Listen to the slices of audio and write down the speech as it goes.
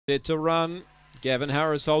Set to run. Gavin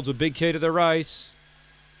Harris holds a big key to the race.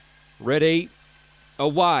 Ready.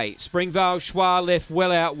 Away. Springvale Schwa left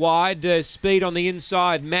well out wide. Speed on the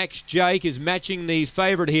inside. Max Jake is matching the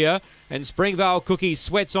favourite here. And Springvale Cookie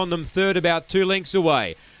sweats on them third, about 2 lengths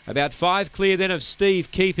away. About 5 clear then of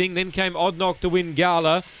Steve Keeping. Then came Odd Knock to win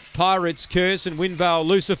Gala, Pirate's Curse and Winvale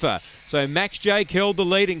Lucifer. So Max Jake held the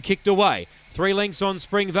lead and kicked away. 3 lengths on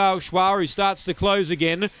Springvale Schwa, who starts to close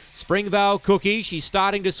again. Springvale Cookie, she's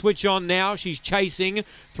starting to switch on now. She's chasing.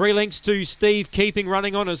 3 lengths to Steve Keeping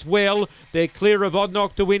running on as well. They're clear of Odd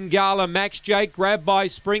Knock to win Gala. Max Jake grabbed by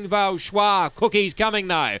Springvale Schwa. Cookie's coming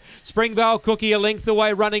though. Springvale Cookie a length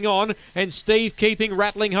away running on. And Steve Keeping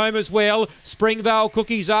rattling home as well. Springvale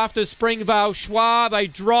Cookie's after Springvale Schwa. They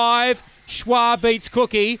drive. Schwa beats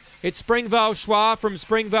Cookie. It's Springvale Schwa from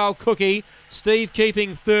Springvale Cookie. Steve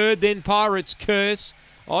Keeping third, then Pirate's Curse.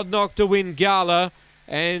 Odd Knock to win Gala.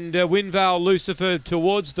 And Winvale Lucifer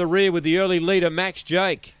towards the rear with the early leader, Max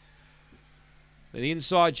Jake. The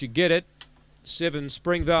inside should get it. 7,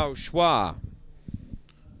 Springvale Schwa.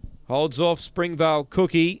 Holds off Springvale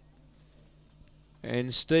Cookie.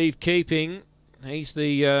 And Steve Keeping, he's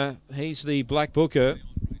the black booker.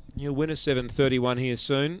 He'll win a 7:31 here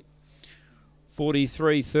soon.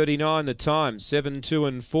 43.39 the time. 7, 2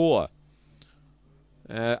 and 4.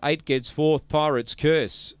 8 gets 4th, Pirate's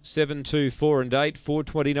Curse. 7, 2, 4 and 8.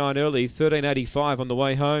 4.29 early. 13.85 on the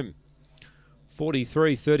way home.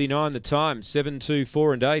 43.39 the time. 7, 2,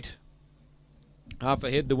 4 and 8. Half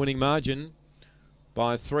ahead the winning margin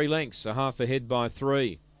by 3 lengths. A half ahead by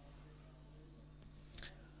 3.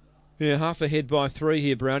 Yeah, half ahead by 3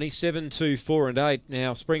 here, Brownie. 7, 2, 4 and 8.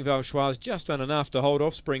 Now, Springvale Schwa's just done enough to hold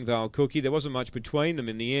off Springvale Cookie. There wasn't much between them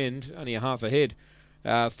in the end. Only a half ahead.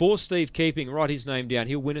 For Steve Keeping, write his name down.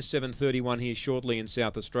 He'll win a 7:31 here shortly in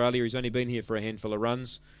South Australia. He's only been here for a handful of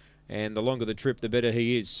runs. And the longer the trip, the better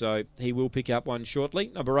he is. So he will pick up one shortly.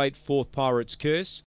 Number 8, 4th, Pirate's Curse.